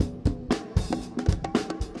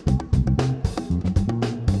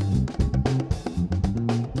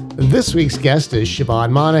This week's guest is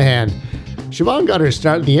Chivonne Monaghan. Chivonne got her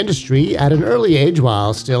start in the industry at an early age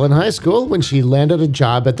while still in high school when she landed a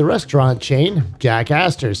job at the restaurant chain Jack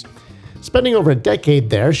Astor's. Spending over a decade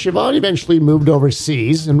there, Chivonne eventually moved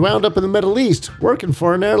overseas and wound up in the Middle East, working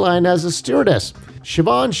for an airline as a stewardess.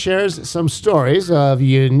 Chivonne shares some stories of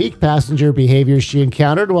unique passenger behaviors she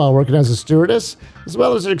encountered while working as a stewardess, as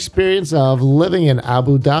well as her experience of living in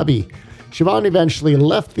Abu Dhabi. Chivonne eventually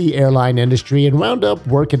left the airline industry and wound up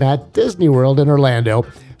working at Disney World in Orlando,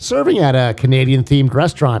 serving at a Canadian-themed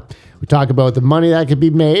restaurant. We talk about the money that could be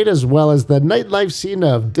made, as well as the nightlife scene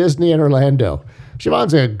of Disney in Orlando.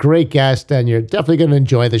 Chivonne's a great guest, and you're definitely going to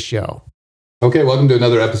enjoy the show. Okay, welcome to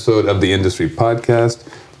another episode of the Industry Podcast.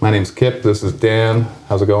 My name's Kip. This is Dan.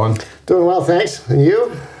 How's it going? Doing well, thanks. And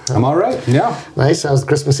you? I'm all right, yeah. Nice. How's the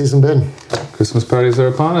Christmas season been? Christmas parties are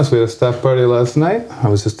upon us. We had a staff party last night. I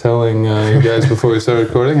was just telling you guys before we started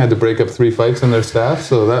recording, I had to break up 3 fights in their staff,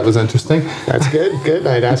 so that was interesting. That's good.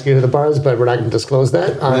 I'd ask you to the bars, but we're not going to disclose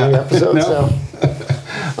that on the episode, No. So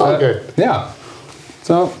all good. Yeah.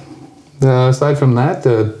 So, aside from that,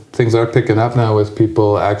 things are picking up now with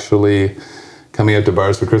people actually coming out to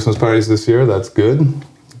bars for Christmas parties this year. That's good.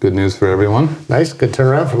 Good news for everyone. Nice. Good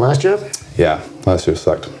turnaround from last year. Yeah, last year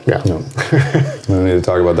sucked. Yeah. No. We don't need to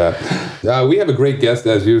talk about that. We have a great guest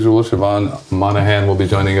as usual. Chivonne Monaghan will be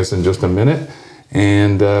joining us in just a minute.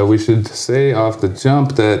 And we should say off the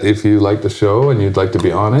jump that if you like the show and you'd like to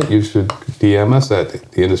be on it, you should DM us at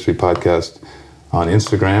the Industry Podcast on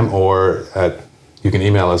Instagram, or you can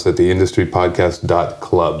email us at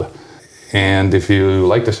theindustrypodcast.club. And if you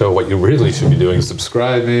like the show, what you really should be doing is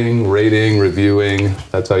subscribing, rating, reviewing.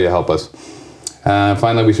 That's how you help us.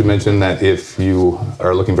 Finally, we should mention that if you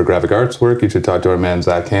are looking for graphic arts work, you should talk to our man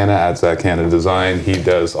Zach Hanna at Zach Hanna Design. He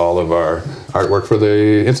does all of our artwork for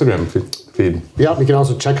the Instagram feed. Yeah, you can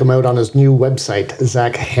also check him out on his new website,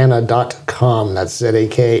 zachhanna.com. That's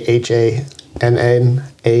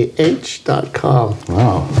ZAKHANNAH.com.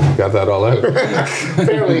 Wow, got that all out.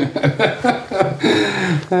 Barely.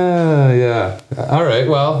 Yeah. All right,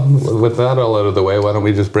 well, with that all out of the way, why don't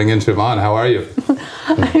we just bring in Chivonne? How are you?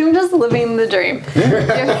 I'm just living the dream. Do you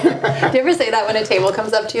ever say that when a table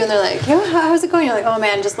comes up to you and they're like, "Yo, how's it going?" You're like, "Oh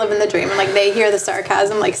man, just living the dream." And like they hear the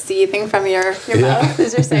sarcasm like seething from your mouth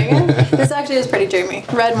as you're saying it. This actually is pretty dreamy.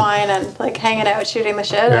 Red wine and like hanging out, shooting the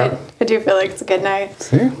shit. Yeah. I do feel like it's a good night.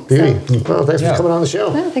 See? Beauty. Well, thanks for coming on the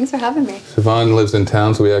show. Yeah, thanks for having me. Chivonne lives in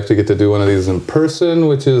town, so we actually get to do one of these in person,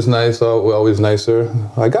 which is nice, always nicer.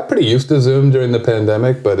 I got pretty used to Zoom during the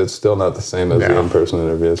pandemic, but it's still not the same as the in-person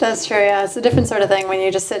interviews. That's true, yeah. It's a different sort of thing when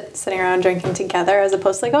you just sitting around drinking together as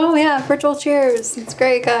opposed to like, oh yeah, virtual cheers. It's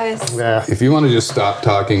great, guys. Yeah. If you want to just stop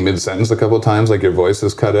talking mid-sentence a couple of times, like your voice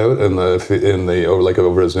is cut out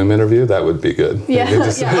over a Zoom interview, that would be good. Yeah, I'll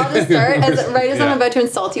just start as I'm about to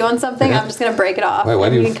insult you on something. I'm just gonna break it off. Why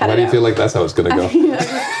do you feel like that's how it's gonna go?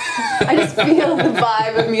 I just feel the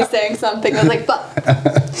vibe of me saying something. I was like, but.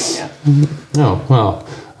 Yeah. Oh, well,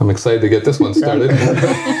 I'm excited to get this one started.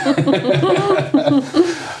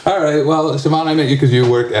 All right, well, Chivonne, I met you because you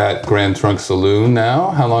work at Grand Trunk Saloon now.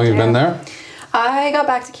 How long have you been there? I got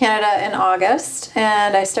back to Canada in August,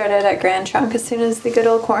 and I started at Grand Trunk as soon as the good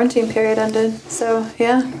old quarantine period ended. So,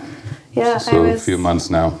 yeah. So a few months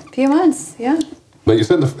now. Few months, yeah. But you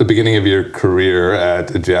spent the beginning of your career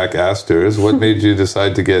at Jack Astor's. What made you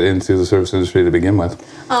decide to get into the service industry to begin with?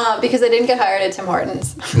 Because I didn't get hired at Tim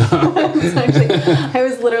Hortons. I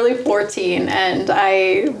was literally 14, and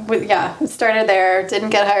I started there,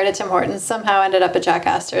 didn't get hired at Tim Hortons, somehow ended up at Jack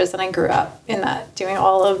Astor's, and I grew up in that, doing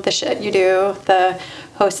all of the shit you do, the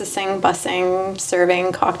hostessing, busing,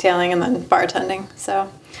 serving, cocktailing, and then bartending.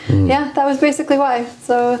 So... Yeah, that was basically why.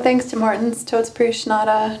 So thanks to Hortons, Totes Preach not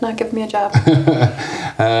giving me a job.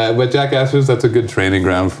 But Jack Astor's, that's a good training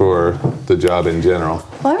ground for the job in general.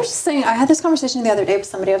 Well, I was just saying, I had this conversation the other day with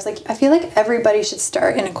somebody. I was like, I feel like everybody should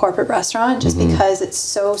start in a corporate restaurant just because it's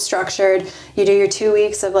so structured. You do your 2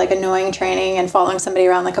 weeks of like annoying training and following somebody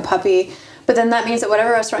around like a puppy. But then that means that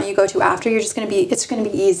whatever restaurant you go to after, it's going to be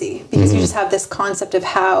easy because you just have this concept of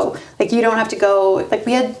how, like, you don't have to go, like,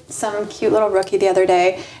 we had some cute little rookie the other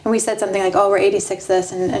day and we said something like, oh, we're 86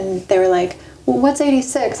 this, and they were like, well, what's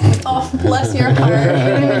 86? I'm like, oh, bless your heart.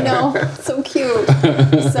 You don't even know. So cute.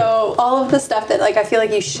 So all of the stuff that, like, I feel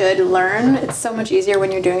like you should learn, it's so much easier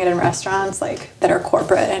when you're doing it in restaurants, like, that are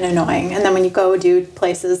corporate and annoying. And then when you go do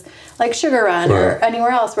places like Sugar Run or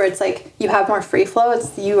anywhere else where it's like you have more free flow,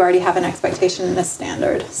 you already have an expectation and a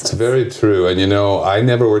standard. So it's very true. And, I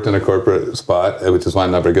never worked in a corporate spot, which is why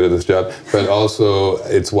I'm not very good at this job. But also,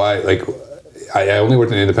 it's why, like, I only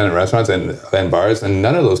worked in independent restaurants and bars, and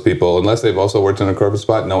none of those people, unless they've also worked in a corporate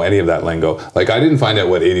spot, know any of that lingo. Like, I didn't find out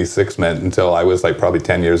what 86 meant until I was like probably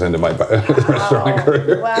 10 years into my restaurant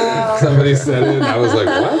career. Wow. Somebody said it, and I was like,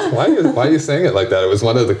 what? Why are you saying it like that? It was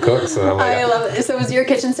one of the cooks. And I'm like, I love it. So was your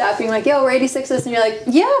kitchen staff being like, yo, we're 86s, and you're like,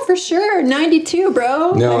 yeah, for sure, 92,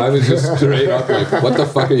 bro. no, I was just straight up like, what the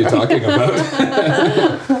fuck are you talking about?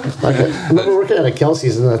 I remember working at a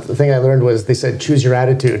Kelsey's, and the thing I learned was they said, choose your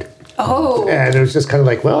attitude. Oh. And it was just kind of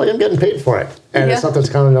like, well, I'm getting paid for it. And it's something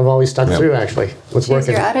that's kind of always stuck through, actually. What's Choose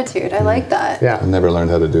working. your attitude. I like that. Yeah. I never learned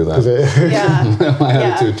how to do that. Yeah. My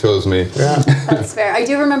attitude chose me. Yeah. That's fair. I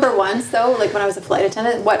do remember once, though, like when I was a flight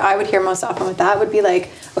attendant, what I would hear most often with that would be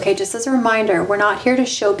like, okay, just as a reminder, we're not here to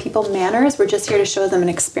show people manners. We're just here to show them an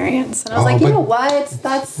experience. And I was like, you know what?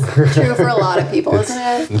 That's true for a lot of people, isn't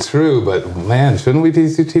it? It's true, but man, shouldn't we be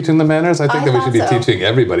teaching the manners? I think that we should be teaching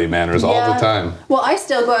everybody manners all the time. Well, I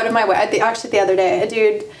still go out of my way. Actually, the other day, a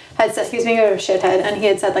dude had said, he was being a shithead, and he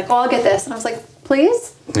had said, like, oh, I'll get this. And I was like,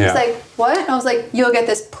 please? Yeah. He's like, what? And I was like, you'll get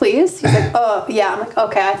this, please? He's like, oh, yeah. I'm like,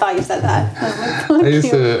 okay, I thought you said that. I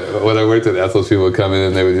used to, when I worked at Ethel's, people would come in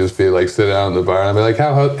and they would just be like, sit down in the bar, and I'd be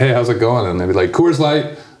like, hey, how's it going? And they'd be like, Coors Light.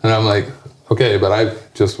 And I'm like, okay, but I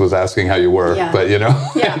just was asking how you were, but you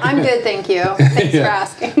know. Yeah, I'm good, thank you. Thanks for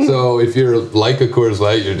asking. So if you're like a Coors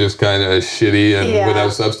Light, you're just kind of shitty and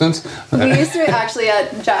without substance. We used to actually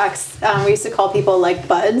at Jack's, we used to call people like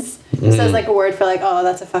buds. So it's like a word for like, oh,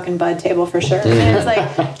 that's a fucking bud table for sure. And it's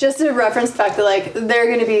like, just to reference the fact that like, they're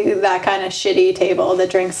going to be that kind of shitty table that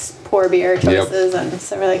drinks poor beer choices. And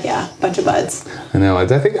so we're like, yeah, bunch of buds. I know. I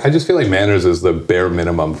just feel like manners is the bare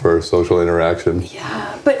minimum for social interaction.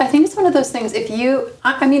 Yeah, but I think it's one of those things, if you,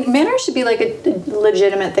 I mean, manners should be like a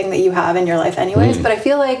legitimate thing that you have in your life anyways, but I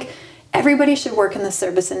feel like everybody should work in the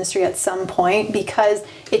service industry at some point because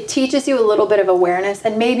it teaches you a little bit of awareness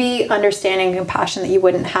and maybe understanding and compassion that you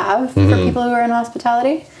wouldn't have for people who are in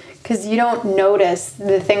hospitality. Because you don't notice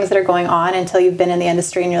the things that are going on until you've been in the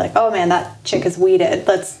industry and you're like, oh man, that chick is weeded.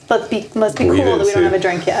 Let's be cool that we don't have a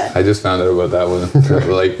drink yet. I just found out about that one.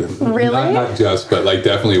 Like, really? Not just, but like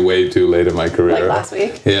definitely way too late in my career. Like last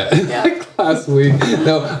week? Yeah. Like last week.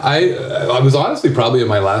 No, I was honestly probably in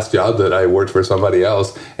my last job that I worked for somebody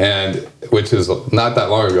else, and which is not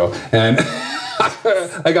that long ago. And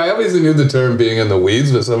like I obviously knew the term being in the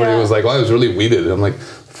weeds, but somebody was like, well, I was really weeded. And I'm like,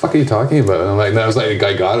 fuck are you talking about? And I'm like, and I was like,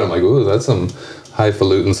 I got it. I'm like, ooh, that's some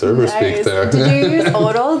highfalutin server speak there. Did you use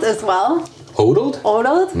odled as well? Odled?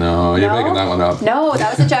 Odled? No, you're making that one up. No,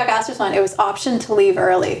 that was a Jack Astor's one. It was option to leave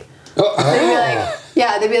early.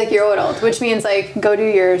 They'd be like, you're odled, which means like go do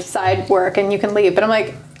your side work and you can leave. But I'm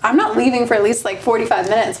like, I'm not leaving for at least like 45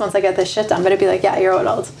 minutes once I get this shit done. But it'd be like, yeah, you're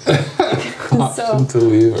odled. Option to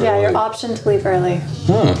leave early. Yeah, your option to leave early.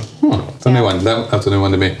 It's a new one. That's a new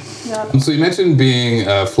one to me. Yeah. So you mentioned being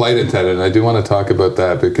a flight attendant. I do want to talk about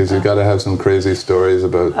that because you've got to have some crazy stories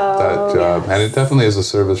about that job. Yes. And it definitely is a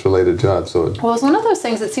service-related job. So well, it was one of those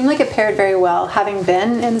things that seemed like it paired very well, having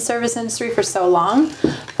been in the service industry for so long.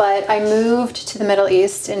 But I moved to the Middle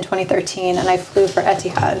East in 2013, and I flew for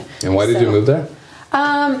Etihad. And why did you move there?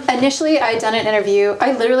 Initially, I had done an interview.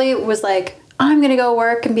 I literally was like, I'm going to go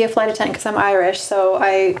work and be a flight attendant because I'm Irish. So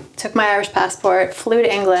I took my Irish passport, flew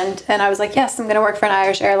to England, and I was like, yes, I'm going to work for an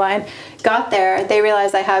Irish airline. Got there, they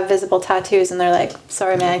realized I have visible tattoos, and they're like,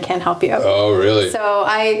 sorry, man, I can't help you. Oh, really? So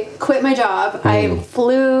I quit my job. I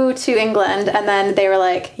flew to England, and then they were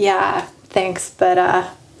like, yeah, thanks,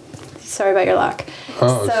 but sorry about your luck.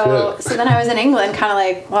 Oh, shit. So then I was in England, kind of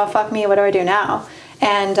like, well, fuck me, what do I do now?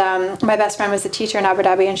 And my best friend was a teacher in Abu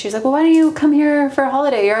Dhabi, and she was like, well, why don't you come here for a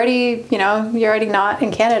holiday? You're already not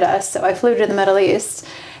in Canada. So I flew to the Middle East.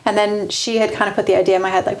 And then she had kind of put the idea in my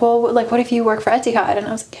head, like, well, like, what if you work for Etihad? And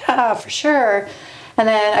I was like, yeah, for sure. And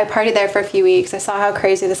then I partied there for a few weeks. I saw how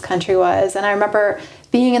crazy this country was. And I remember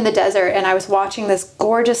being in the desert, and I was watching this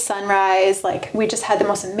gorgeous sunrise. Like, we just had the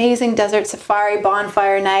most amazing desert safari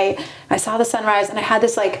bonfire night. I saw the sunrise, and I had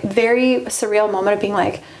this, like, very surreal moment of being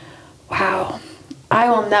like, wow, I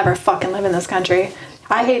will never fucking live in this country.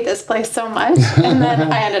 I hate this place so much. And then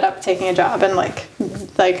I ended up taking a job, and like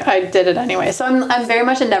I did it anyway. So I'm very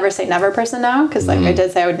much a never say never person now, because like I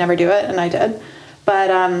did say I would never do it, and I did. But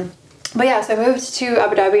yeah, so I moved to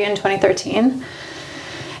Abu Dhabi in 2013.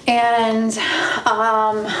 And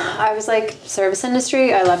I was like, service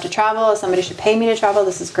industry, I love to travel. Somebody should pay me to travel.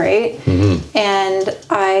 This is great. And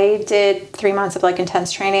I did 3 months of like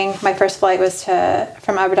intense training. My first flight was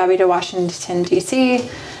from Abu Dhabi to Washington, D.C.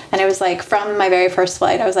 And it was like from my very first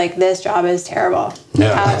flight, I was like, this job is terrible.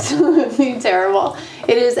 Yeah. Absolutely terrible.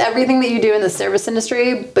 It is everything that you do in the service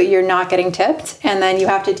industry, but you're not getting tipped. And then you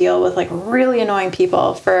have to deal with like really annoying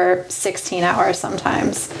people for 16 hours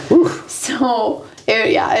sometimes. Oof. So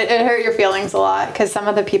it hurt your feelings a lot because some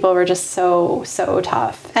of the people were just so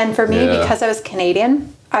tough. And for me, because I was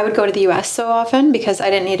Canadian, I would go to the US so often because I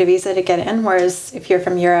didn't need a visa to get in. Whereas if you're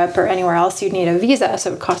from Europe or anywhere else, you'd need a visa. So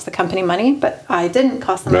it would cost the company money, but I didn't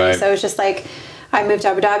cost them money. Right. So it was just like, I moved to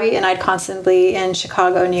Abu Dhabi and I'd constantly in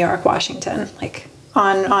Chicago, New York, Washington, like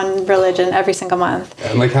on religion every single month.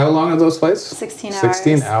 And like how long are those flights? 16 hours.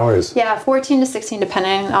 16 hours. Yeah, 14 to 16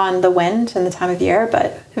 depending on the wind and the time of year, but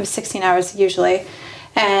it was 16 hours usually.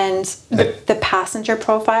 And the passenger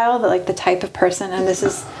profile, the type of person, and this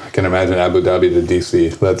is... I can imagine Abu Dhabi to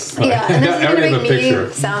DC. That's yeah, and this is going to make me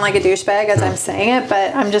picture. sound like a douchebag as I'm saying it,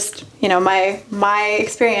 but I'm just, my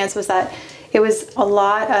experience was that it was a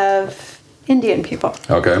lot of Indian people.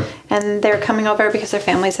 Okay. And they're coming over because their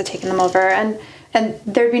families had taken them over, and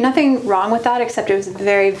there'd be nothing wrong with that, except it was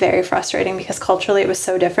very, very frustrating because culturally it was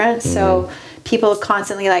so different. So people would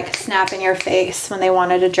constantly like snap in your face when they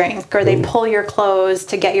wanted a drink, or they'd pull your clothes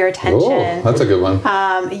to get your attention. Oh, that's a good one.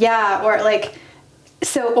 Yeah, or like,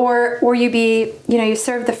 so, or you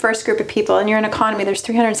serve the first group of people, and you're in economy, there's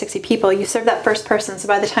 360 people, you serve that first person, so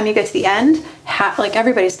by the time you get to the end,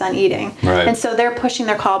 everybody's done eating. Right. And so they're pushing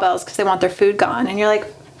their call bells because they want their food gone, and you're like,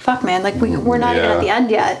 fuck man, like we're not even at the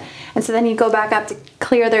end yet. And so then you go back up to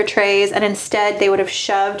clear their trays, and instead they would have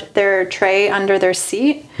shoved their tray under their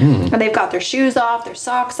seat, and they've got their shoes off, their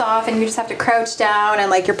socks off, and you just have to crouch down, and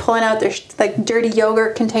like you're pulling out their like dirty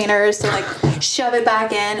yogurt containers to like shove it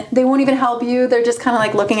back in. They won't even help you. They're just kind of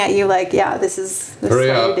like looking at you like, yeah, this is what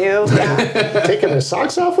you do. Yeah. Taking their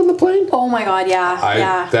socks off on the plane? Oh my God,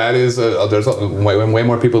 yeah. That is, there's way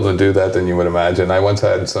more people that do that than you would imagine. I once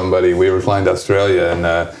had somebody, we were flying to Australia, and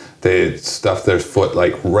they stuffed their foot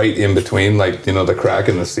like right in between, like, the crack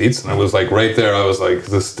in the seats, and I was like right there. I was like,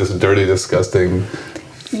 this dirty, disgusting.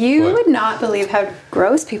 You would not believe how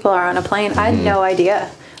gross people are on a plane. I had no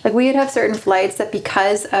idea. Like, we would have certain flights that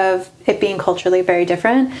because of it being culturally very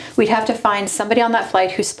different, we'd have to find somebody on that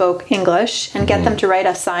flight who spoke English and get them to write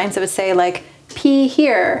us signs that would say like, pee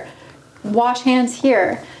here, wash hands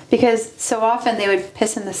here. Because so often they would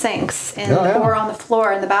piss in the sinks or on the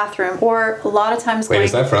floor in the bathroom, or a lot of times. Wait,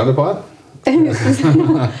 is that frowned upon?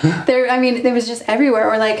 It was just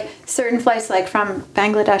everywhere. Or like certain flights, like from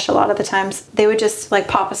Bangladesh, a lot of the times they would just like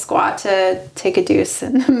pop a squat to take a deuce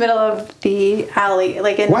in the middle of the alley,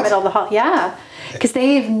 like in the middle of the hall. Yeah, because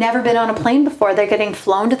they've never been on a plane before. They're getting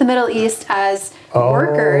flown to the Middle East as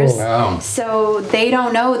workers, wow. So they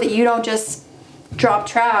don't know that you don't just drop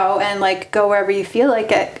trow and like go wherever you feel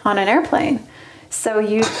like it on an airplane. So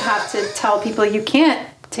you have to tell people you can't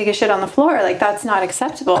take a shit on the floor. Like, that's not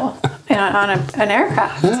acceptable on an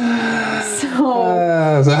aircraft.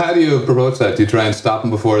 So how do you approach that? Do you try and stop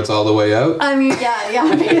them before it's all the way out? I mean,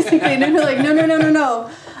 yeah, basically. They're like,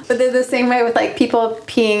 no. But they're the same way with like people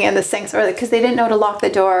peeing in the sinks, or because they didn't know to lock the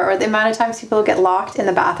door, or the amount of times people get locked in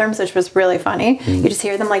the bathrooms, which was really funny. You just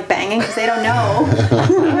hear them like banging because they don't know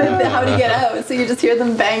how to get out. So you just hear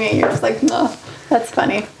them banging. You're just like, no, that's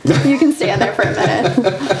funny. You can stand there for a minute.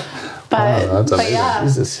 But yeah.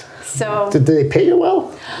 Jesus. So did they pay you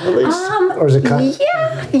well, at least? Or is it kind?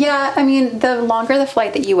 Yeah. I mean, the longer the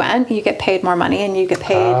flight that you went, you get paid more money, and you get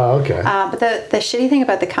paid. Oh, okay. But the shitty thing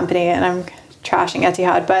about the company, and I'm trashing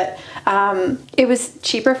Etihad, but it was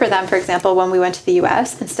cheaper for them. For example, when we went to the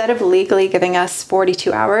US, instead of legally giving us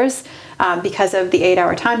 42 hours because of the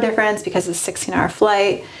 8-hour time difference, because of the 16-hour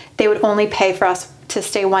flight, they would only pay for us to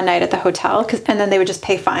stay one night at the hotel, and then they would just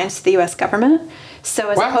pay fines to the US government.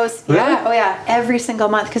 So as opposed, really? every single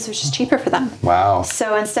month, because it was just cheaper for them. Wow.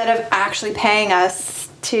 So instead of actually paying us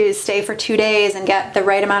to stay for 2 days and get the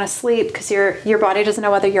right amount of sleep, because your body doesn't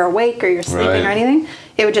know whether you're awake or you're sleeping or anything,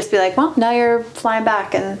 it would just be like, well, now you're flying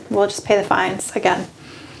back and we'll just pay the fines again.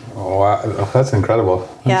 Oh, wow. That's incredible.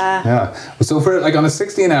 Yeah. So for like on a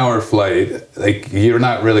 16-hour flight, like you're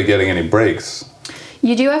not really getting any breaks.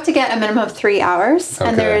 You do have to get a minimum of 3 hours,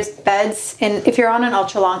 and there's beds if you're on an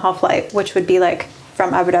ultra long haul flight, which would be like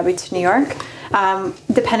from Abu Dhabi to New York.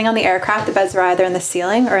 Depending on the aircraft, the beds are either in the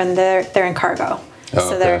ceiling or they're in cargo.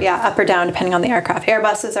 So they're up or down depending on the aircraft.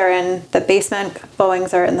 Airbuses are in the basement,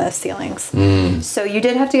 Boeings are in the ceilings. So you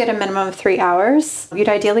did have to get a minimum of 3 hours. You'd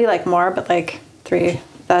ideally like more, but like 3,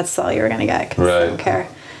 that's all you were gonna get. Cause I don't care.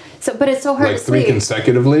 So, but it's so hard to sleep. Like 3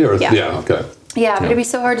 consecutively, or okay. Yeah, but it'd be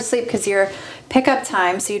so hard to sleep because your pickup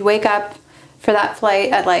time. So you'd wake up for that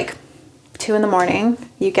flight at like 2 a.m.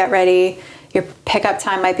 You get ready. Your pickup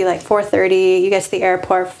time might be like 4:30. You get to the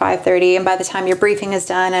airport for 5:30, and by the time your briefing is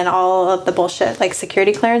done and all of the bullshit like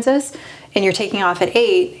security clearances, and you're taking off at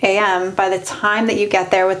 8 a.m., by the time that you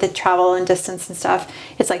get there with the travel and distance and stuff,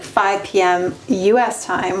 it's like 5 p.m. U.S.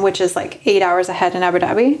 time, which is like 8 hours ahead in Abu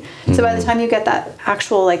Dhabi. So by the time you get that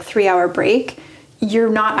actual like 3-hour break, you're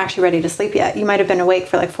not actually ready to sleep yet. You might have been awake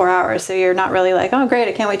for like 4 hours, so you're not really like, oh great,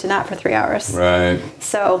 I can't wait to nap for 3 hours. Right.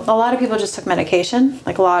 So a lot of people just took medication,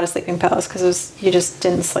 like a lot of sleeping pills, because you just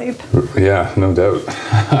didn't sleep. Yeah, no doubt.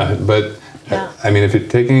 But Yeah. I mean, if you're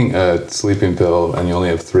taking a sleeping pill and you only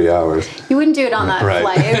have 3 hours, you wouldn't do it on that Right.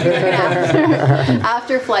 flight. It would be like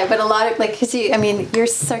after flight. But a lot of like, because your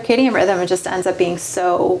circadian rhythm just ends up being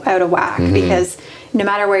so out of whack because no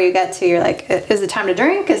matter where you get to, you're like, is it time to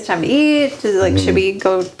drink? Is it time to eat? Is it like, should we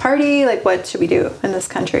go party? Like, what should we do in this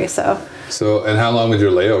country? So, and how long would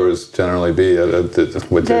your layovers generally be?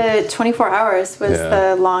 The 24 hours was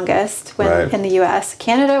the longest in the U.S.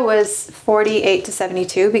 Canada was 48 to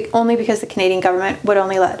 72, only because the Canadian government would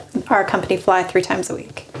only let our company fly 3 times a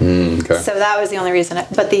week. Okay. So that was the only reason.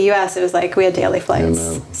 But the U.S., it was like we had daily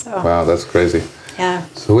flights. Wow, that's crazy. Yeah.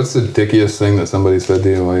 So what's the dickiest thing that somebody said to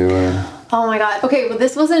you while you were... Oh my God. Okay, well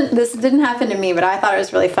this didn't happen to me, but I thought it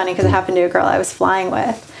was really funny because it happened to a girl I was flying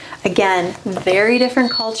with. Again, very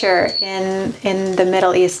different culture in the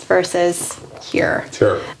Middle East versus here.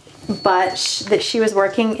 Sure. But she was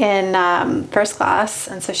working in first class,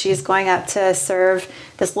 and so she's going up to serve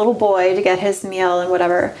this little boy to get his meal and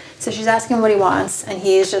whatever. So she's asking him what he wants, and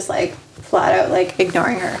he's just like flat out like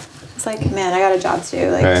ignoring her. It's like, man, I got a job to do.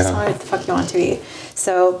 Like, just tell me what the fuck you want to eat.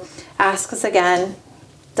 So asks us again,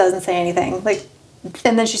 doesn't say anything. Like,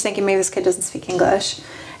 and then she's thinking maybe this kid doesn't speak English,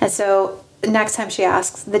 and so next time she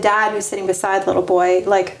asks, the dad who's sitting beside the little boy,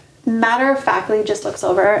 like matter-of-factly just looks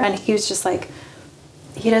over, and he was just like,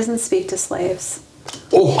 he doesn't speak to slaves.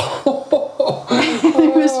 Oh.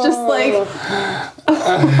 It was just like,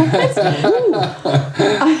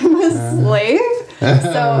 I'm a slave?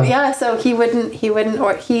 So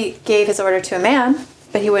he gave his order to a man,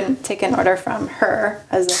 but he wouldn't take an order from her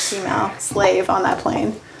as a female slave on that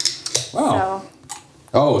plane. Wow.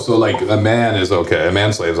 So like a man is okay. A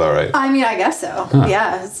man slave's all right. I mean, I guess so. Huh.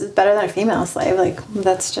 Yeah, it's better than a female slave. Like,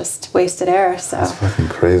 that's just wasted air. So that's fucking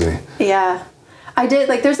crazy. Yeah. I did,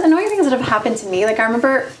 like, there's annoying things that have happened to me. Like, I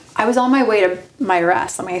remember I was on my way to my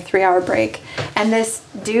rest, on my 3-hour break, and this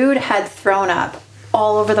dude had thrown up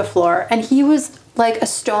all over the floor, and he was like a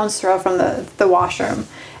stone's throw from the washroom.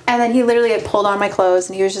 And then he literally had pulled on my clothes,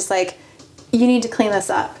 and he was just like, you need to clean this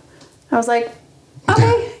up. I was like,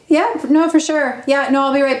 okay. Yeah, no, for sure. Yeah, no,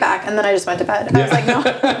 I'll be right back. And then I just went to bed. I was like, no,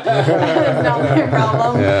 that's not my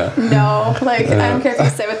problem. Yeah. No, like, I don't care if you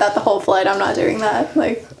stay with that the whole flight. I'm not doing that.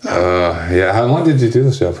 Like, no. How long did you do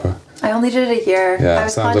this job for? I only did it a year. Yeah,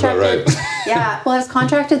 sounds about right. Yeah, well, I was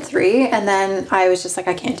contracted 3, and then I was just like,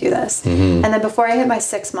 I can't do this. And then before I hit my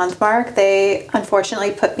 6-month mark, they unfortunately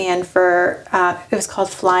put me in for, it was called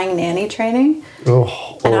flying nanny training.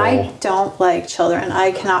 And I don't like children.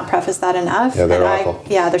 I cannot preface that enough. Yeah, they're awful.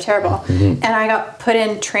 They're terrible. And I got put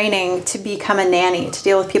in training to become a nanny, to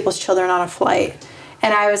deal with people's children on a flight.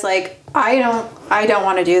 And I was like, I don't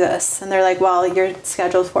want to do this. And they're like, well, you're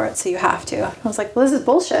scheduled for it, so you have to. I was like, well, this is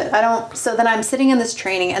bullshit. So then I'm sitting in this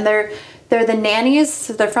training, and they're the nannies.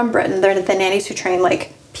 So they're from Britain. They're the nannies who train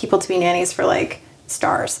like people to be nannies for like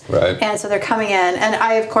stars. Right. And so they're coming in, and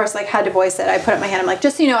I of course like had to voice it. I put up my hand. I'm like,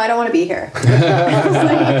 just so you know, I don't want to be here.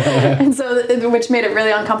 And so, which made it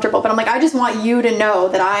really uncomfortable. But I'm like, I just want you to know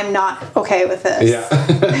that I'm not okay with this.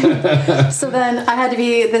 Yeah. So then I had to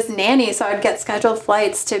be this nanny. So I'd get scheduled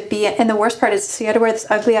flights to be, and the worst part is, so you had to wear this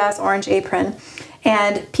ugly ass orange apron.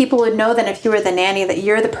 And people would know then if you were the nanny that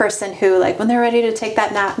you're the person who, like, when they're ready to take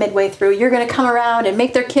that nap midway through, you're going to come around and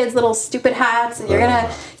make their kids little stupid hats, and you're going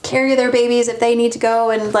to carry their babies if they need to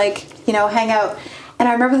go and, like, you know, hang out. And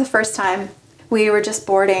I remember the first time we were just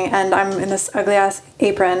boarding, and I'm in this ugly ass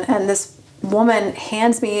apron, and this woman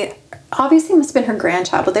hands me, obviously it must have been her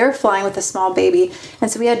grandchild, but they were flying with a small baby.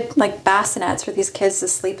 And so we had like bassinets for these kids to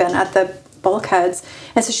sleep in at the bulkheads.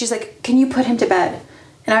 And so she's like, can you put him to bed?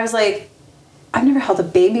 And I was like, I've never held a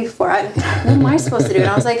baby before. What am I supposed to do? And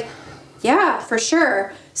I was like, yeah, for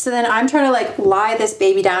sure. So then I'm trying to like lie this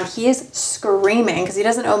baby down. He is screaming because he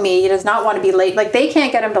doesn't owe me. He does not want to be late. Like, they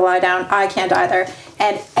can't get him to lie down. I can't either.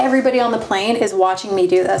 and everybody on the plane is watching me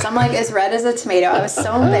do this. I'm like as red as a tomato. I was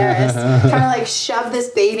so embarrassed, trying to like shove this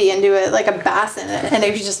baby into it like a basin, and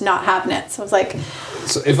it was just not having it. So I was like,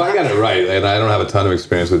 so if I got it right, and I don't have a ton of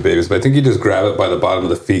experience with babies, but I think you just grab it by the bottom of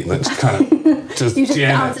the feet and then just kind of just you just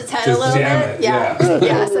jam bounce it. its head Just a little jam bit. it.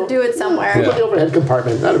 Yeah, so do it somewhere. Put the overhead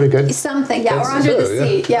compartment. That'd be good. Something, yeah, or That's under the true,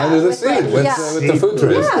 seat. Yeah, under the with, seat like, with the food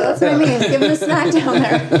trays. Yeah, that's what I mean. Give them a snack down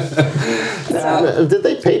there. Did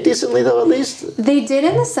they pay decently though? At least They did,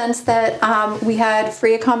 in the sense that we had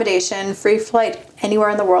free accommodation, free flight anywhere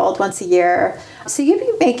in the world once a year. So you'd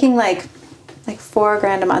be making like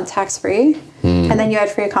 $4,000 a month tax free, and then you had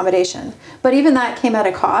free accommodation. But even that came at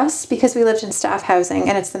a cost because we lived in staff housing,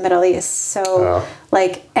 and it's the Middle East. So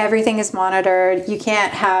like everything is monitored. You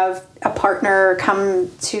can't have a partner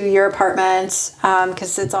come to your apartment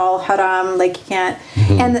because it's all haram. Like you can't.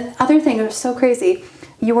 And the other thing, it was so crazy.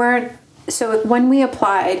 You weren't. So when we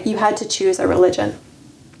applied, you had to choose a religion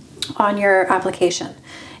on your application.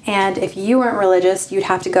 And if you weren't religious, you'd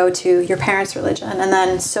have to go to your parents' religion, and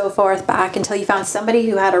then so forth back until you found somebody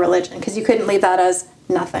who had a religion, because you couldn't leave that as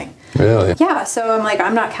nothing. Really? Yeah, so I'm like,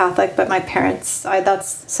 I'm not Catholic, but my parents,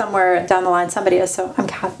 that's somewhere down the line somebody is, so I'm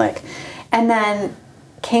Catholic. And then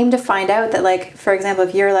came to find out that, like, for example,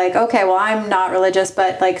 if you're like, okay, well, I'm not religious,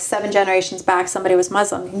 but like 7 generations back somebody was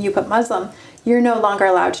Muslim, and you put Muslim, you're no longer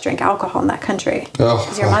allowed to drink alcohol in that country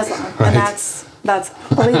because you're Muslim. Right. And that's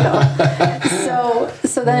illegal.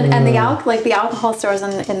 so then, and the alcohol stores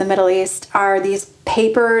in the Middle East are these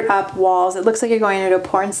papered up walls. It looks like you're going into a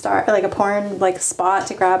porn spot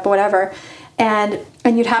to grab whatever, and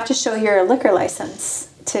you'd have to show your liquor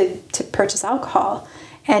license to purchase alcohol,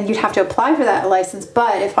 and you'd have to apply for that license.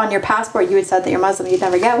 But if on your passport you had said that you're Muslim, you'd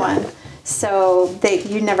never get one. So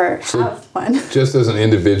you never have one. Just as an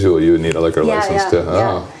individual, you would need a liquor license too.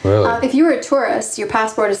 Oh, really? If you were a tourist, your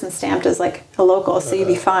passport isn't stamped as like a local, so you'd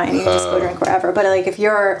be fine. You can just go drink wherever. But like if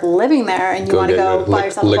you're living there and you want to go buy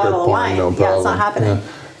yourself a bottle of wine, no problem. it's not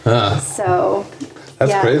happening. So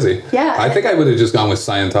that's crazy. Yeah. I think I would have just gone with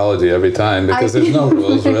Scientology every time because there's no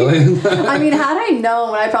rules, really. I mean, had I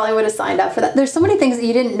known, I probably would have signed up for that. There's so many things that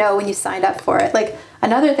you didn't know when you signed up for it. Like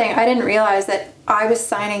another thing, I didn't realize that I was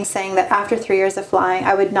signing saying that after 3 years of flying,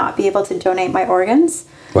 I would not be able to donate my organs.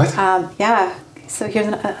 What? Yeah. So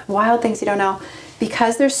here's wild things you don't know.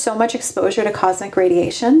 Because there's so much exposure to cosmic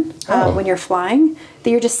radiation when you're flying, that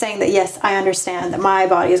you're just saying that, yes, I understand that my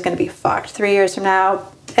body is going to be fucked. 3 years from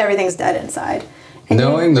now, everything's dead inside. And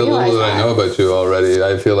knowing the little that I know about you already,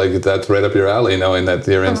 I feel like that's right up your alley, knowing that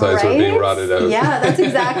your insides are being rotted out. Yeah, that's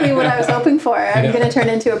exactly what I was hoping for. I'm going to turn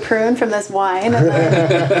into a prune from this wine, and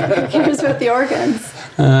then who cares about the organs?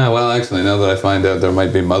 Well, actually, now that I find out there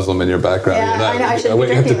might be Muslim in your background, I know, I should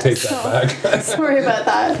be have to drinking take this, that back. Sorry about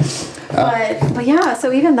that. But yeah,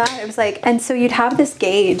 so even that, it was like, and so you'd have this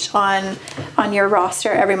gauge on your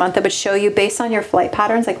roster every month that would show you, based on your flight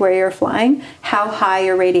patterns, like where you're flying, how high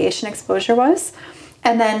your radiation exposure was.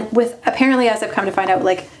 And then apparently, as I've come to find out,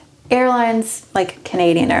 like airlines, like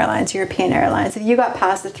Canadian Airlines, European Airlines, if you got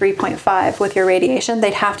past the 3.5 with your radiation,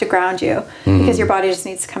 they'd have to ground you because your body just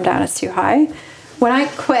needs to come down. It's too high. When I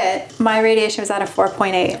quit, my radiation was at a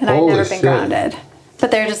 4.8, and I'd never been grounded. But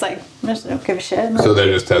they're just like, I just don't give a shit. So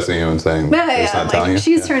they're just testing you and saying, it's not telling you.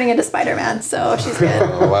 She's turning into Spider-Man, so she's good.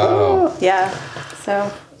 Oh, wow. Yeah,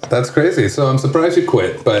 so. That's crazy. So I'm surprised you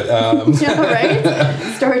quit, but yeah,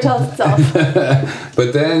 right? Story tells itself.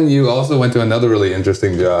 But then you also went to another really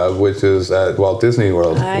interesting job, which is at Walt Disney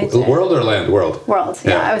World. I did. World or Land? World. World.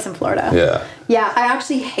 Yeah, I was in Florida. Yeah. Yeah, I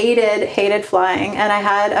actually hated flying, and I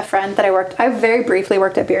had a friend that I very briefly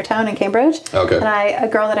worked at Beertown in Cambridge. Okay. And a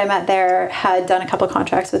girl that I met there had done a couple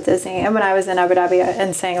contracts with Disney, and when I was in Abu Dhabi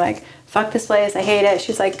and saying like, fuck this place, I hate it,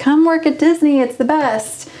 she was like, come work at Disney, it's the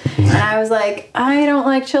best. And I was like, I don't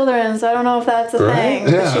like children, so I don't know if that's a thing.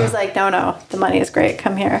 Yeah. But she was like, no, the money is great,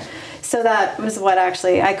 come here. So that was what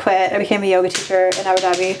actually, I quit. I became a yoga teacher in Abu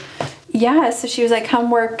Dhabi. Yeah, so she was like,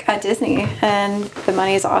 come work at Disney, and the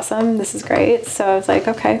money is awesome, this is great. So I was like,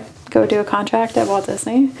 okay, go do a contract at Walt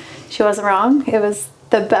Disney. She wasn't wrong. It was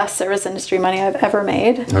the best service industry money I've ever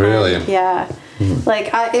made. Really? Yeah. Like,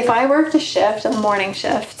 if I worked a morning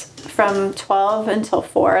shift from 12 until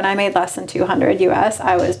 4, and I made less than $200 US,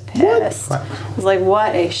 I was pissed. What? I was like,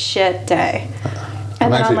 what a shit day.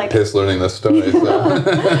 I'm actually pissed learning this story.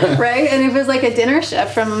 So. Right? And it was like a dinner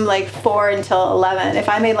shift from like 4 until 11. If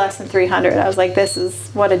I made less than 300, I was like, this is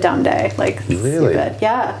what a dumb day. Like, really? Stupid.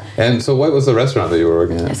 Yeah. And so what was the restaurant that you were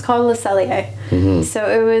working at? It's called Le Cellier. So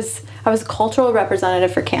it was, I was a cultural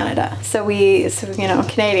representative for Canada. So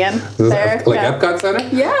Canadian. Like Epcot Center?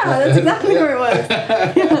 Yeah, that's exactly where it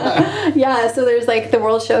was. Yeah, so there's like the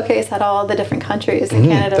World Showcase had all the different countries in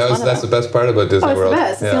Canada. That's the best part about Disney World. World. It's the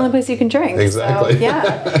best. It's the only place you can drink. Exactly.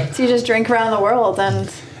 So, so you just drink around the world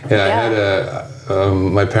and. I had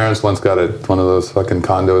my parents once got one of those fucking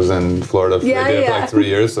condos in Florida. They did it for like 3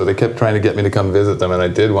 years, so they kept trying to get me to come visit them, and I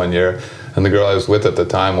did one year. And the girl I was with at the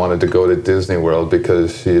time wanted to go to Disney World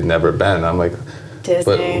because she had never been. I'm like,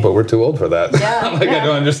 Disney. But we're too old for that. Yeah, I'm like, I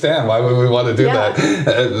don't understand. Why would we want to do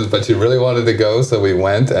that? But she really wanted to go, so we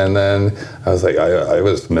went. And then I was like, I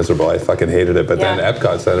was miserable. I fucking hated it. But then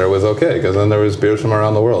Epcot Center was okay because then there was beers from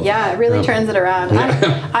around the world. Yeah, it really turns it around.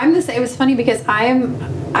 I'm the same. It was funny because I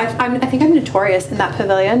think I'm notorious in that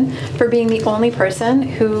pavilion for being the only person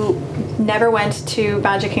who never went to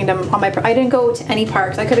Magic Kingdom on I didn't go to any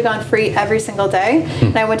parks. I could have gone free every single day,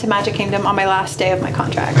 and I went to Magic Kingdom on my last day of my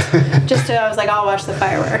contract. I was like, I'll watch the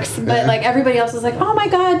fireworks. But like everybody else was like, oh my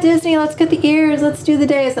God, Disney, let's get the ears, let's do the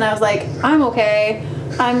days. And I was like, I'm okay.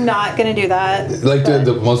 I'm not gonna do that. Like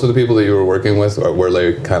most of the people that you were working with were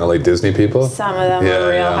like kind of like Disney people. Some of them were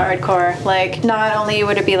real hardcore. Like not only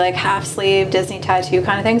would it be like half sleeve Disney tattoo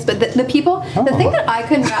kind of things, but the people, the thing that I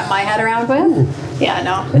couldn't wrap my head around with.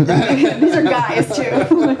 These are guys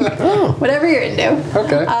too. Whatever you're into.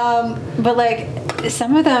 Okay. But like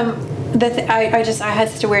some of them. I had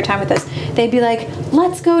such a weird time with this. They'd be like,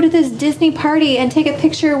 let's go to this Disney party and take a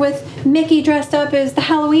picture with Mickey dressed up as the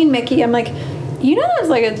Halloween Mickey. I'm like, you know that's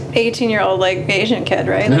like an 18-year-old like Asian kid,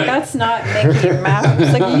 right? Like that's not Mickey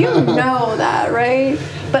Mouse. Like you know that, right?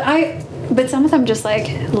 But some of them just like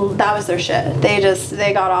that was their shit.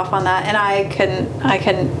 They got off on that, and I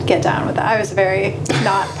couldn't get down with that. I was very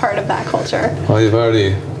not part of that culture. Well, you've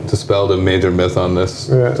already dispelled a major myth on this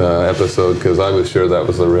episode because I was sure that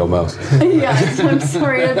was the real mouse. Yes, I'm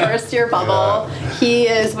sorry to burst your bubble. He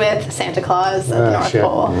is with Santa Claus at the North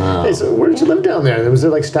Pole. Wow. Hey, so where did you live down there? Was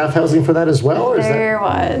there like staff housing for that as well? Or there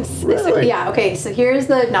was. Really? Okay, so here's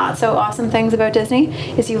the not so awesome things about Disney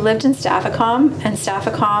is you lived in Staffacom, and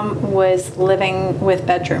Staffacom was living with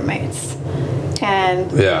bedroom mates.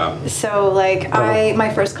 And so like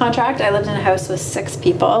my first contract, I lived in a house with 6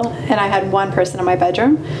 people and I had 1 person in my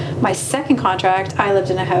bedroom. My second contract, I lived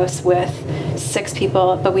in a house with 6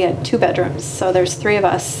 people, but we had 2 bedrooms. So there's 3 of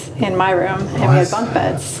us in my room and we had bunk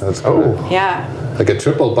beds. That's cool. Yeah. Like a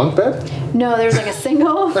triple bunk bed? No, there's like a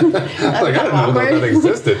single. Like I didn't know that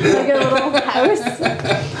existed. Like a little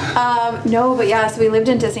house. No, but so we lived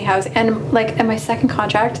in Disney House, and like in my second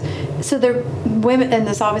contract, so they're women, and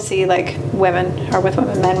this obviously like women are with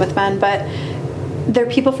women, men with men, but they're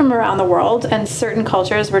people from around the world, and certain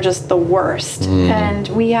cultures were just the worst. And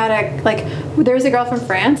we had there was a girl from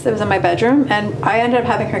France that was in my bedroom, and I ended up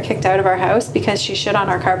having her kicked out of our house because she shit on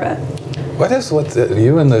our carpet.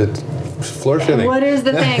 You and the floor shitting? What is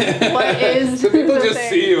the thing? What is so people just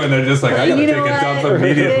see you and they're just like, I gotta take a dump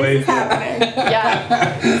immediately. This is happening.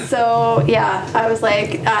 Yeah. So I was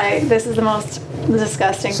like, this is the most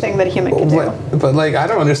disgusting thing that a human can do. But like, I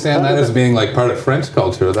don't understand that as being like part of French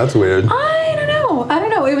culture. That's weird. I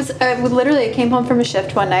don't know. It was literally. I came home from a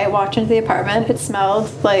shift one night, walked into the apartment. It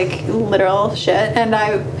smelled like literal shit, and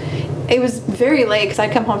it was very late because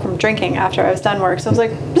I'd come home from drinking after I was done work. So I was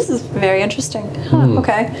like, this is very interesting.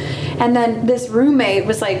 Okay. And then this roommate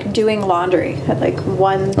was like doing laundry at like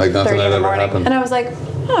 1:30 in the morning. And I was like,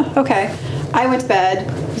 okay. I went to bed.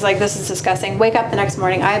 I was like, this is disgusting. Wake up the next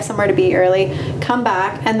morning. I have somewhere to be early. Come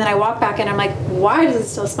back. And then I walk back in. I'm like, why does it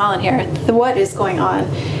still smell in here? What is going on?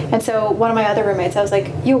 And so one of my other roommates, I was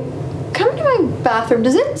like, come to my bathroom.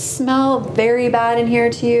 Does it smell very bad in here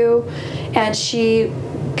to you? And she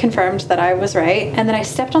confirmed that I was right, and then I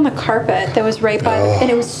stepped on the carpet that was right by and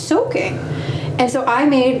it was soaking, and so I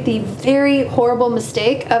made the very horrible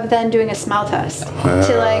mistake of then doing a smell test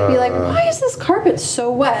to like be like, why is this carpet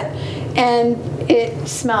so wet? And it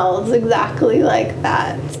smells exactly like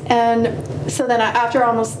that. And so then after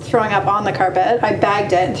almost throwing up on the carpet, I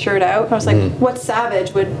bagged it and threw it out. I was like, what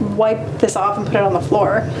savage would wipe this off and put it on the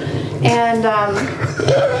floor? And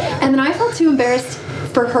then I felt too embarrassed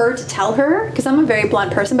for her to tell her, because I'm a very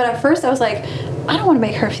blunt person, but at first I was like, I don't want to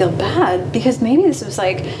make her feel bad because maybe this was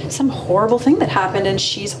like some horrible thing that happened and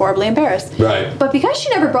she's horribly embarrassed. Right. But because she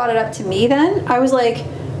never brought it up to me then, I was like,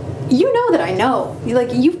 you know that I know.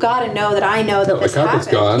 Like, you've got to know that I know that this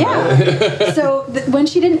happened. Gone. Yeah. So when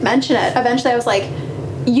she didn't mention it, eventually I was like,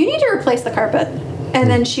 you need to replace the carpet. And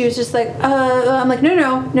then she was just like, I'm like,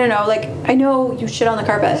 no. Like, I know you shit on the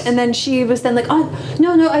carpet. And then she was then like, oh,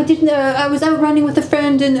 no, I didn't. I was out running with a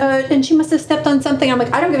friend and she must have stepped on something. I'm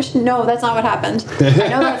like, I don't give a shit. No, that's not what happened. I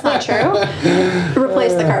know that's not true.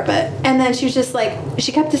 Replace the carpet. And then she was just like,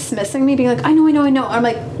 she kept dismissing me, being like, I know. I'm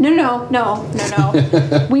like, no.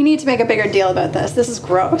 We need to make a bigger deal about this. This is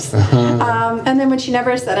gross. And then when she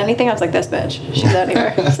never said anything, I was like, this bitch, she's out of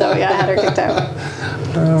here. So yeah, I had her kicked out.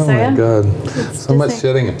 Oh so, my God. It's So much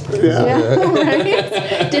Disney. shitting. Yeah.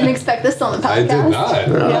 Right? Didn't expect this on the podcast. I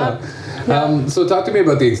did not. Yeah. So talk to me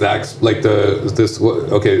about the exact, like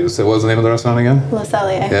okay, so what was the name of the restaurant again? Le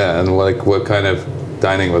Cellier. Yeah, and what kind of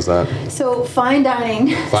dining was that? So fine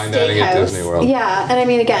dining. Fine dining at steakhouse. Disney World. Yeah, and I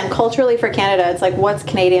mean, again, culturally for Canada, it's like, what's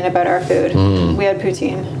Canadian about our food? We had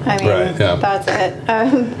poutine. I mean, Right, yeah. that's it.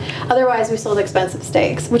 Otherwise, we sold expensive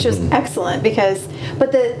steaks, which was excellent because,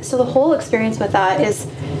 so the whole experience with that is,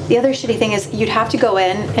 the other shitty thing is you'd have to go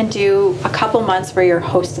in and do a couple months where you're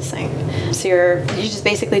hostessing. So you're just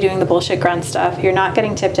basically doing the bullshit grunt stuff. You're not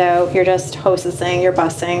getting tipped out. You're just hostessing. You're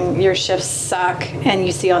bussing. Your shifts suck, and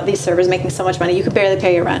you see all these servers making so much money you could barely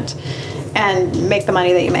pay your rent and make the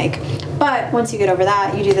money that you make. But once you get over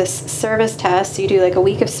that, you do this service test. So you do like a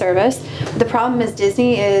week of service. The problem is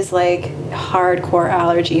Disney is like hardcore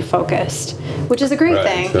allergy focused, which is a great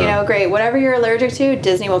thing. Sure. You know, great. Whatever you're allergic to,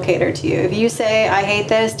 Disney will cater to you. If you say, I hate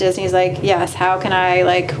this, Disney's like, yes, how can I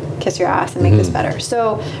like kiss your ass and make this better?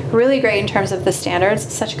 So really great in terms of the standards.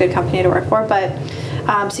 Such a good company to work for. But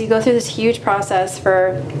so you go through this huge process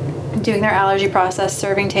for doing their allergy process,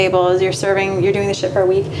 serving tables, you're doing the shit for a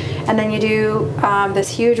week, and then you do this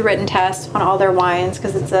huge written test on all their wines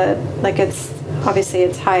because it's obviously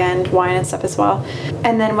it's high-end wine and stuff as well.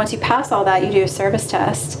 And then once you pass all that, you do a service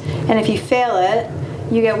test, and if you fail it,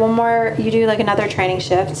 you get one more, you do like another training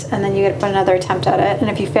shift, and then you get another attempt at it, and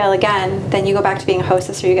if you fail again, then you go back to being a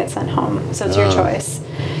hostess or you get sent home. So it's your choice.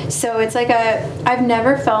 So it's like I've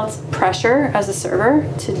never felt pressure as a server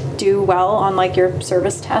to do well on like your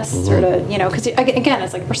service tests or to, you know, because again,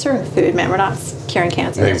 it's like we're serving food, man. We're not curing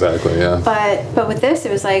cancer. Exactly, yeah. But with this,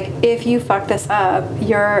 it was like, if you fuck this up,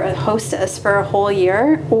 you're a hostess for a whole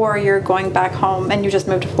year or you're going back home and you just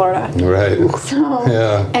moved to Florida. Right. So,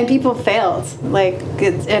 yeah. And people failed. Like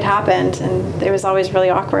it happened and it was always really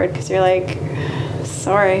awkward because you're like,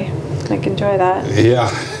 sorry. Like, enjoy that. Yeah,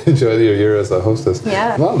 enjoy your year as a hostess.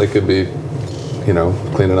 Yeah. Well, they could be, you know,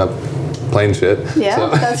 cleaning up plain shit. Yeah, so.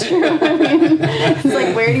 That's true. I mean, it's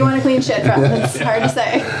like, where do you want to clean shit from? It's hard to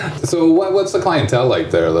say. So what's the clientele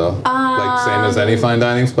like there, though? Like same as any fine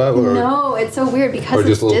dining spot? Or? No, it's so weird because or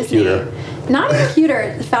just it's a little Disney. cuter? Not even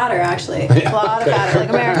cuter, fatter actually. A lot of fatter, like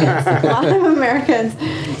Americans. A lot of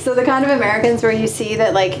Americans. So the kind of Americans where you see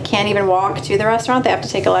that like can't even walk to the restaurant, they have to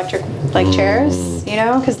take electric like chairs, you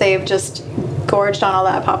know, because they've just gorged on all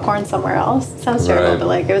that popcorn somewhere else. Sounds terrible, but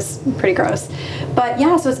like it was pretty gross. But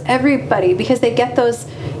yeah, so it's everybody because they get those,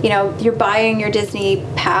 you know, you're buying your Disney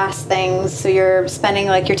pass things, so you're spending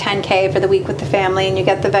like your $10K for the week with the family and you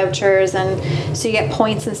get the vouchers, and so you get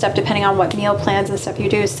points and stuff depending on what meal plans and stuff you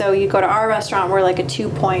do. So you go to our restaurant, we're like a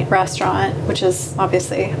 2-point restaurant, which is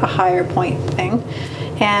obviously a higher point thing.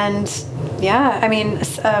 And yeah, I mean,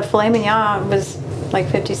 filet mignon was like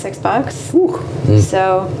 $56.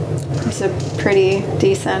 So it's a pretty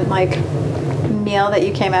decent like meal that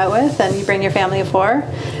you came out with, and you bring your family of 4.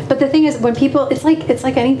 But the thing is, when people, it's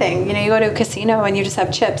like anything, you know, you go to a casino and you just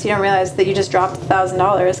have chips, you don't realize that you just dropped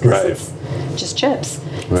 $1,000 because it's just chips.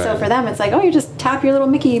 Right. So for them, it's like, oh, you just tap your little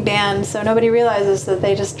Mickey band, so nobody realizes that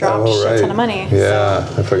they just dropped a shit ton of money. Yeah,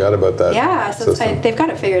 so, I forgot about that. Yeah, so they've got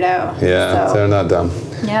it figured out. Yeah, so they're not dumb.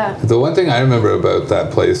 Yeah. The one thing I remember about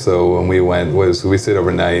that place, though, when we went, was we stayed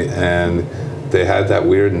overnight, and they had that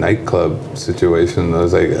weird nightclub situation. It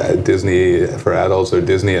was like Disney for adults or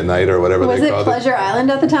Disney at night or whatever they called it. Was it Pleasure Island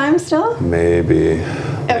at the time still? Maybe.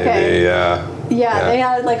 Okay. Maybe, yeah. Yeah, they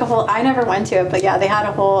had like a whole, I never went to it, but yeah, they had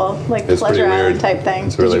a whole like Pleasure Island type thing.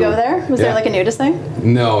 Did you go there? Was there like a nudist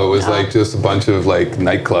thing? No, it was like just a bunch of like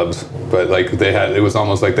nightclubs, but like it was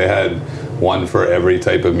almost like they had one for every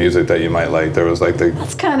type of music that you might like. There was like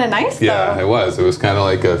That's kind of nice though. Yeah, it was. It was kind of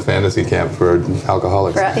like a fantasy camp for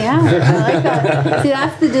alcoholics. Yeah, I like that. See,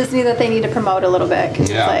 that's the Disney that they need to promote a little bit. Because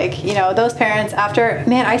it's like, you know, those parents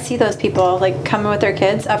I see those people like coming with their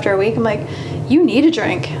kids after a week. I'm like, you need a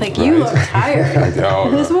drink. Like, you look tired.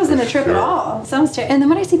 This wasn't a trip at all. Sounds terrible. And then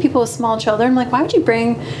when I see people with small children, I'm like, why would you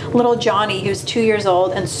bring little Johnny, who's 2 years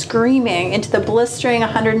old and screaming into the blistering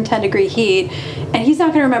 110-degree heat? And he's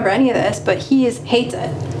not going to remember any of this, but he hates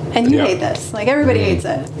it. And you hate this. Like, everybody hates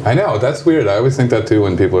it. I know, that's weird. I always think that too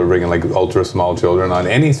when people are bringing like ultra small children on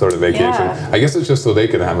any sort of vacation. Yeah. I guess it's just so they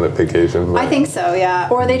can have a vacation. I think so, yeah.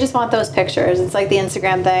 Or they just want those pictures. It's like the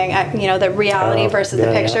Instagram thing, you know, the reality versus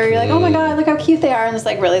the picture. You're like, oh my God, look how cute they are. And it's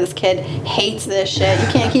like, really, this kid hates this shit. You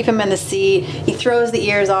can't keep him in the seat. He throws the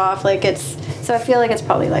ears off. Like, so I feel like it's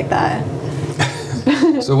probably like that.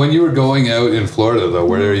 So when you were going out in Florida, though,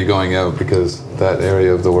 where are you going out? Because that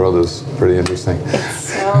area of the world is pretty interesting.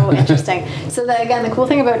 It's so interesting. So again, the cool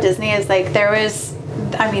thing about Disney is like there was,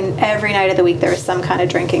 I mean, every night of the week there was some kind of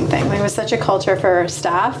drinking thing. There was such a culture for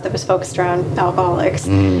staff that was focused around alcoholics.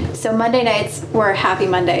 So Monday nights were Happy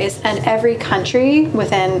Mondays, and every country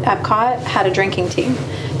within Epcot had a drinking team.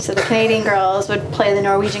 So the Canadian girls would play the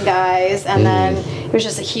Norwegian guys, and then it was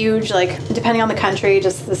just a huge, like, depending on the country,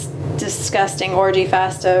 just this disgusting orgy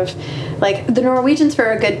fest of, like, the Norwegians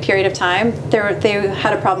for a good period of time, they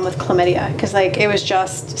had a problem with chlamydia, because, like, it was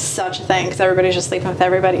just such a thing, because everybody's just sleeping with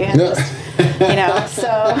everybody, and just, you know, so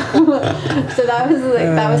that was, like,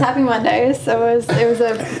 that was Happy Mondays, so it was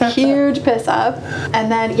a huge piss up.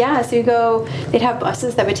 And then, so they'd have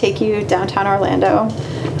buses that would take you downtown Orlando,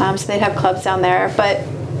 so they'd have clubs down there, but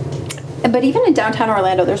even in downtown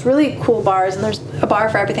Orlando, there's really cool bars, and there's a bar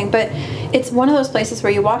for everything. But it's one of those places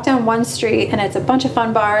where you walk down one street, and it's a bunch of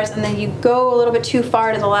fun bars, and then you go a little bit too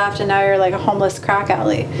far to the left, and now you're like a homeless crack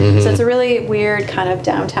alley. So it's a really weird kind of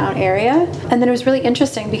downtown area. And then it was really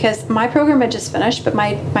interesting because my program had just finished, but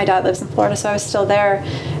my dad lives in Florida, so I was still there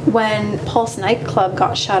when Pulse nightclub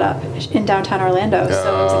got shut up in downtown Orlando.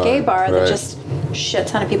 So it was a gay bar that just shit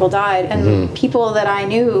ton of people died, and people that I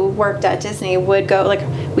knew worked at Disney would go, like,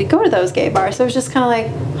 we'd go to those gay bars. So it was just kind of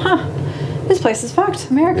like, this place is fucked.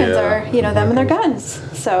 Americans are, you know, them and their guns.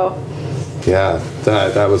 So yeah,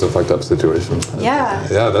 that was a fucked up situation. Yeah,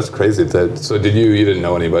 that's crazy. So you didn't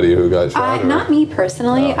know anybody who got shot? not me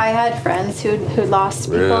personally. I had friends who'd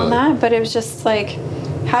lost people on that, but it was just like,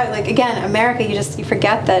 how, like, again, America, you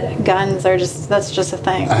forget that guns are that's just a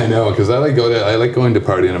thing. I know, because I like going to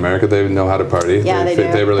party in America. They know how to party. Yeah, they do.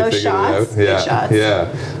 They really Those figured shots, it out. shots.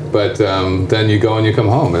 Yeah. But then you go and you come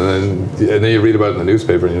home, and then you read about it in the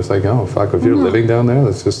newspaper, and you're just like, oh fuck, if you're living down there,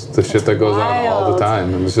 that's just the shit that goes on all the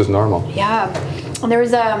time, and it's just normal. Yeah, and there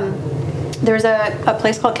was a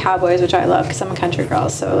place called Cowboys, which I love because I'm a country girl.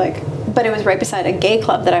 So like, but it was right beside a gay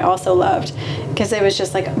club that I also loved because it was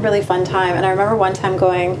just like a really fun time. And I remember one time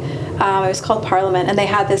going, it was called Parliament, and they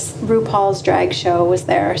had this RuPaul's drag show was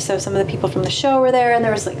there. So some of the people from the show were there, and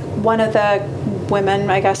there was like one of the women,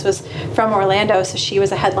 I guess, was from Orlando, so she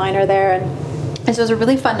was a headliner there, and so it was a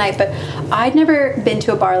really fun night. But I'd never been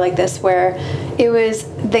to a bar like this where it was,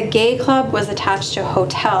 the gay club was attached to a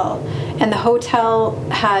hotel, and the hotel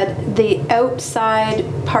had the outside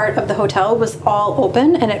part of the hotel was all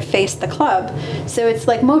open, and it faced the club. So it's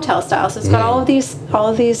like motel style. So it's got all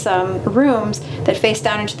of these rooms that face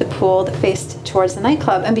down into the pool that faced towards the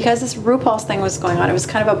nightclub. And because this RuPaul's thing was going on, it was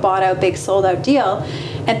kind of a bought out, big sold out deal.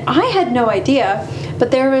 And I had no idea,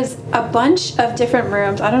 but there was a bunch of different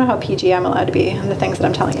rooms. I don't know how PG I'm allowed to be and the things that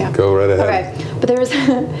I'm telling you. Go right ahead. Okay, but there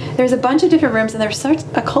was a bunch of different rooms, and there was such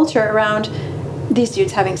a culture around these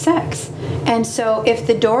dudes having sex. And so if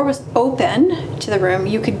the door was open to the room,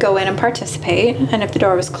 you could go in and participate. And if the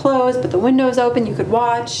door was closed, but the window was open, you could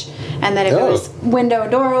watch. And then if it was window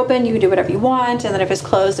and door open, you could do whatever you want. And then if it was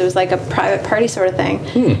closed, it was like a private party sort of thing.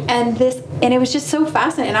 And it was just so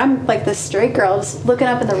fascinating. And I'm like this straight girl just looking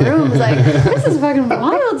up in the room, like, this is fucking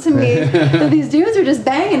wild to me. That these dudes are just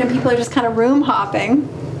banging and people are just kind of room hopping.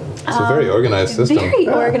 It's a very organized system. Very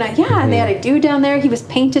organized, yeah. And they had a dude down there. He was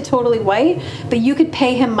painted totally white, but you could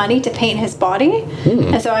pay him money to paint his body.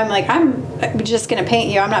 And so I'm like, I'm just going to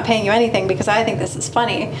paint you. I'm not paying you anything because I think this is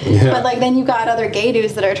funny. Yeah. But like then you got other gay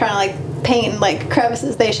dudes that are trying to like paint like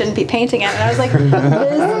crevices they shouldn't be painting in. And I was like, this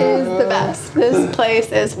is the best. This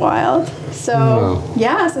place is wild. So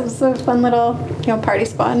yeah, so it was a fun little party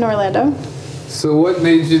spot in Orlando. So what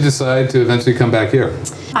made you decide to eventually come back here?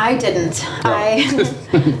 I didn't.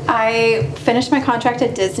 I finished my contract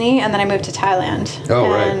at Disney, and then I moved to Thailand.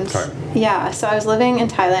 Right. Yeah, so I was living in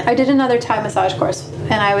Thailand. I did another Thai massage course,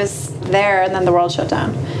 and I was there, and then the world shut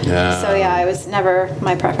down. Yeah. So yeah, it was never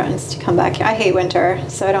my preference to come back here. I hate winter,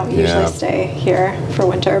 so I don't usually stay here for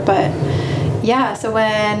winter, but yeah, so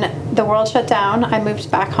when the world shut down, I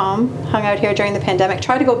moved back home, hung out here during the pandemic,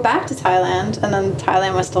 tried to go back to Thailand, and then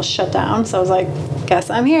Thailand was still shut down, so I was like,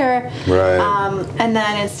 guess I'm here. Right. And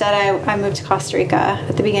then instead I moved to Costa Rica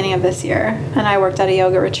at the beginning of this year, and I worked at a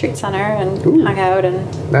yoga retreat center and hung out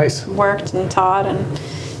and worked and taught and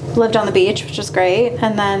lived on the beach, which was great.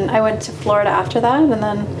 And then I went to Florida after that, and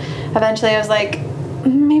then eventually I was like,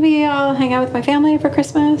 maybe I'll hang out with my family for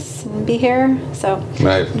Christmas and be here. So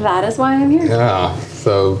Right. that is why I'm here. Yeah.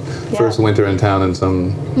 So first winter in town in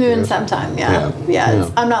some In some time, yeah.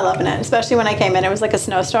 I'm not loving it, especially when I came in. It was like a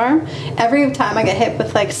snowstorm. Every time I get hit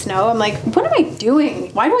with like snow, I'm like, what am I doing?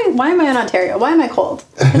 Why am I in Ontario? Why am I cold?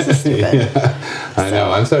 This is stupid. I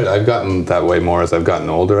know. I'm sorry. I've gotten that way more as I've gotten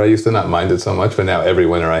older. I used to not mind it so much, but now every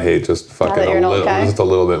winter I hate just fucking you're an old guy. just a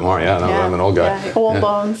little bit more. Yeah, no, I'm an old guy. Yeah. Old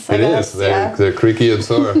bones. I guess. They're creaky and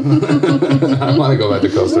sore. I want to go back to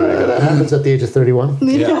Costa Rica. That happens at the age of 31.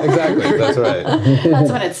 Yeah, exactly. That's right. That's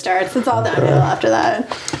when it starts. It's all downhill after that.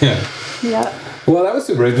 Yeah. Yeah. Well, that was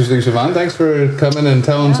super interesting, Chivonne. Thanks for coming and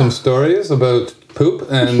telling some stories about poop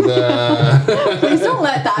and. Please don't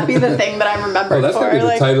let that be the thing that I'm remembered Oh, that's for. gonna be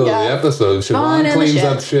the title of the episode. Chivonne cleans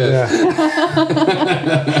up shit.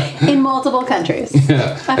 In multiple countries.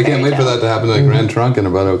 Yeah. I can't wait for that to happen to the Grand Trunk in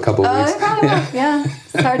about a couple of weeks. I probably will. Yeah.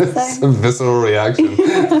 It's hard to say. Some visceral reaction.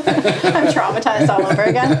 I'm traumatized all over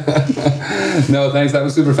again. No, thanks. That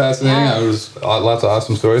was super fascinating. Yeah. It was lots of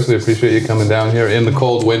awesome stories. We appreciate you coming down here in the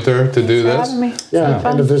cold winter to do Thanks for this. having me. Yeah,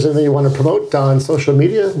 and if there's anything you want to promote on social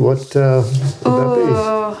media, what would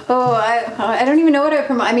that I don't even know what I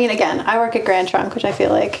promote. I mean, again, I work at Grand Trunk, which I feel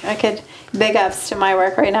like I could big ups to my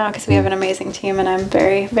work right now because we have an amazing team and I'm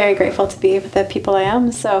very, very grateful to be with the people I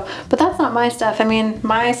am. So, but that's not my stuff. I mean,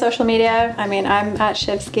 my social media, I'm at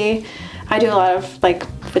Shivsky. I do a lot of like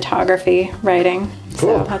photography, writing.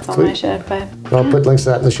 Cool. So that's all Sweet. my shit. But be? I'll put links to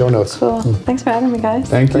that in the show notes. cool. Thanks for having me, guys.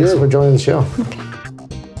 Thank you. Thanks for joining the show. Okay.